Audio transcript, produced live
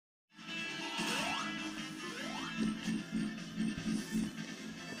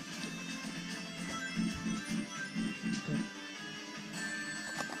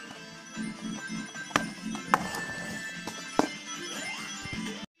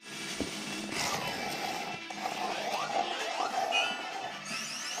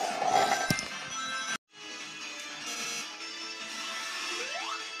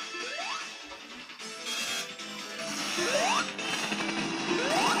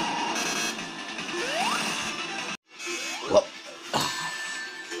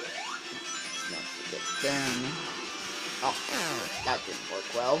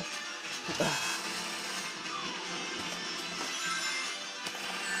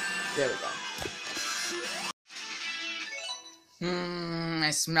There we go.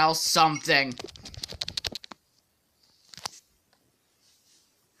 I smell something.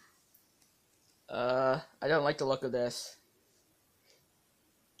 I don't like the look of this.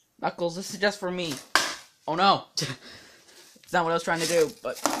 Knuckles, this is just for me. Oh no! It's not what I was trying to do,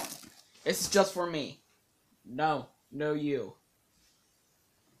 but it's just for me. No, you.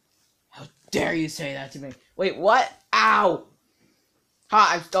 How dare you say that to me? Wait, what? Ow!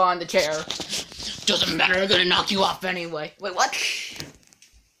 Ha, I'm still on the chair. Doesn't matter, I'm gonna knock you off anyway. Wait, what?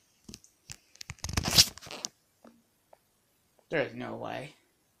 There's no way.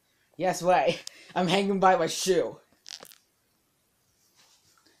 Yes, way. I'm hanging by my shoe.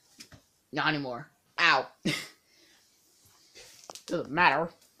 Not anymore. Ow. Doesn't matter.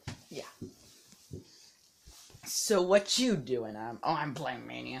 Yeah. So what you doing? I'm playing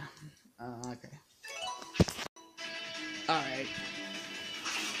Mania. Okay. Alright.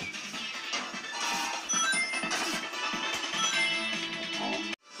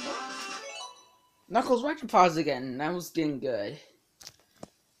 Knuckles, why'd you pause again? That was getting good.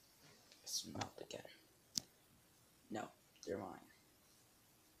 Smelled again. No, they're mine.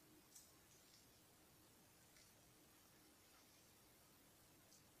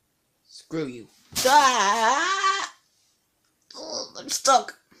 Screw you. Ah! Oh, I'm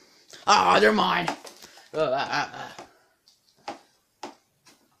stuck. Ah, they're mine.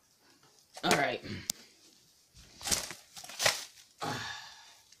 Alright.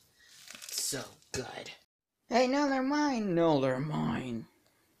 So good. Hey, no, they're mine. No, they're mine.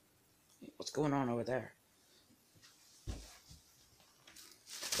 What's going on over there?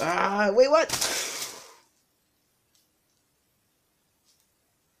 Wait, what?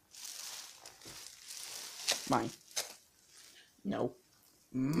 Mine. No.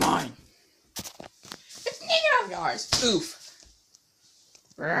 Mine. It's neither of yours. Oof.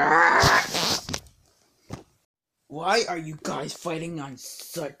 Why are you guys fighting on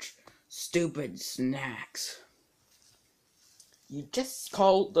such stupid snacks? You just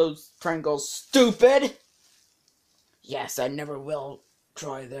called those Pringles stupid? Yes, I never will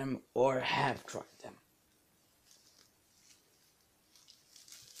try them or have tried them.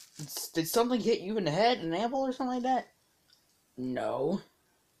 Did something hit you in the head, an apple or something like that? No.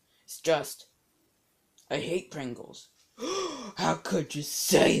 It's just, I hate Pringles. How could you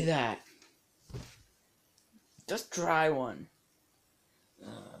say that? Just try one.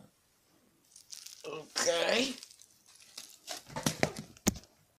 Okay.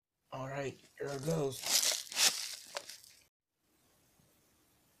 Alright, here it goes.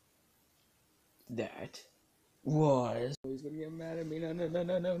 That was... He's gonna get mad at me.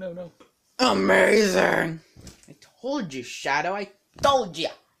 No. Amazing! I told you, Shadow. I told you.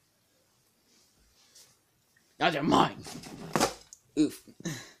 Now they're mine. Oof.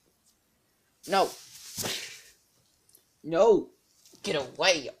 No. No. Get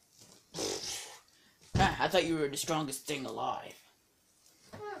away. I thought you were the strongest thing alive.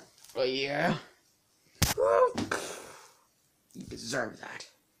 Oh, yeah? You deserve that.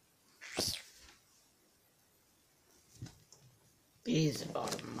 These are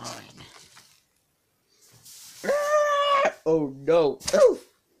mine. Oh, no. Oof.